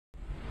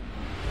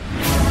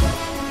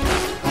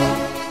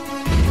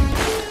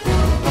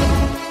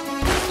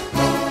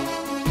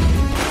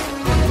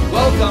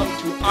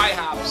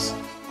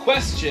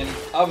Question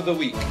of the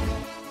week.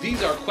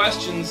 These are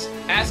questions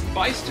asked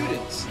by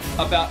students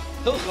about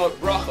Hilchot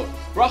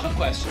bracha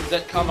questions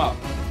that come up.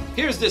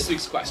 Here's this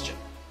week's question.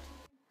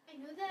 I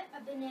know that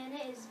a banana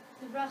is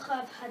the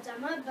bracha of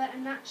Hadama, but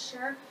I'm not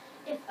sure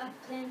if a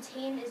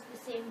plantain is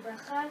the same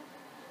bracha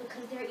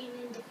because they're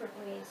eaten in different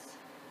ways.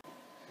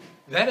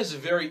 That is a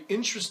very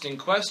interesting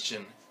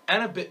question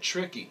and a bit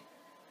tricky.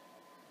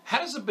 How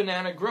does a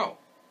banana grow?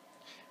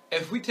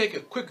 If we take a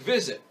quick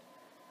visit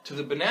to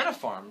the banana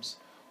farms,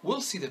 we'll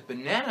see that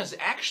bananas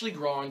actually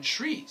grow on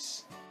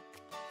trees.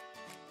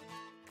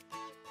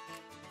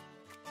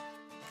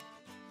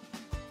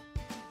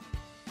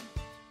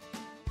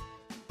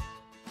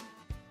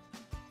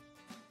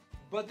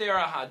 But they are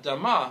a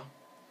hadama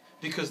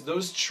because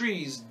those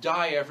trees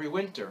die every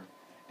winter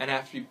and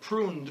have to be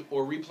pruned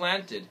or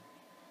replanted,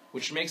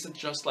 which makes it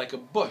just like a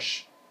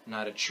bush,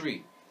 not a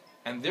tree.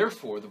 And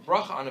therefore, the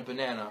bracha on a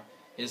banana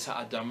is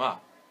ha'adama.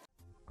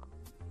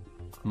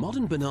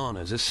 Modern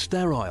bananas are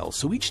sterile,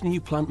 so each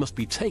new plant must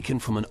be taken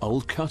from an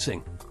old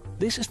cutting.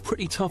 This is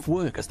pretty tough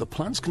work as the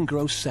plants can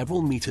grow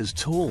several meters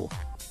tall.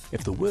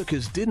 If the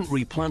workers didn't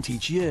replant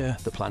each year,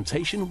 the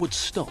plantation would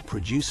stop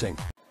producing.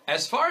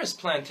 As far as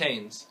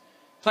plantains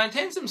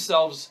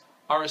themselves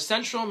are a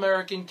Central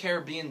American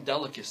Caribbean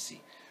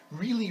delicacy.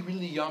 Really,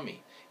 really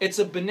yummy. It's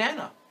a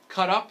banana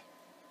cut up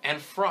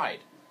and fried.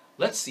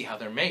 Let's see how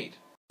they're made.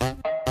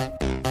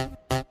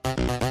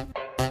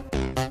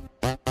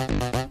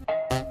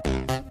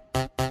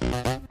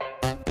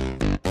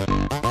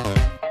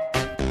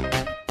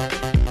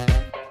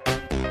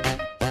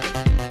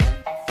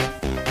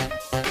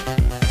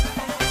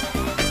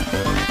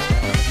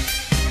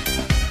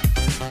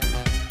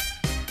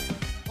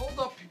 Hold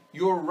up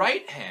your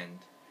right hand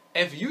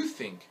if you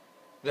think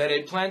that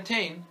a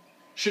plantain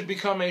should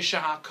become a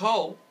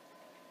shahakol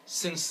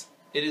since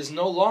it is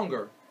no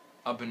longer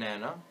a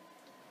banana.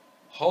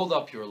 Hold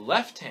up your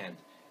left hand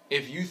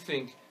if you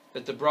think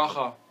that the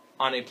bracha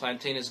on a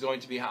plantain is going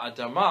to be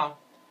ha'adama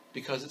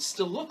because it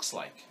still looks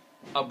like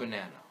a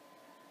banana.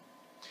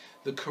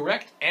 The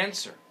correct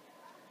answer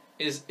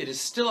is it is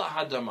still a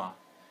ha'adama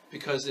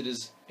because it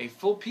is a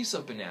full piece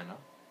of banana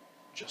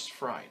just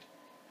fried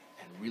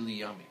and really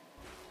yummy.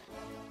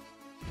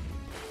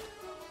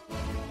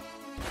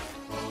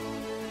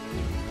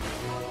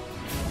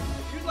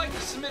 If you'd like to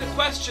submit a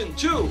question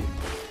to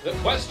the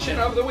question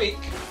of the week,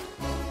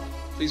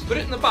 please put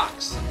it in the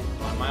box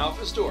on my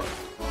office door,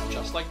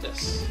 just like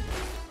this.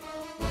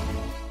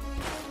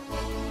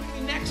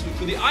 Next week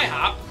for the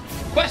IHOP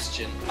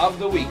question of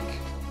the week.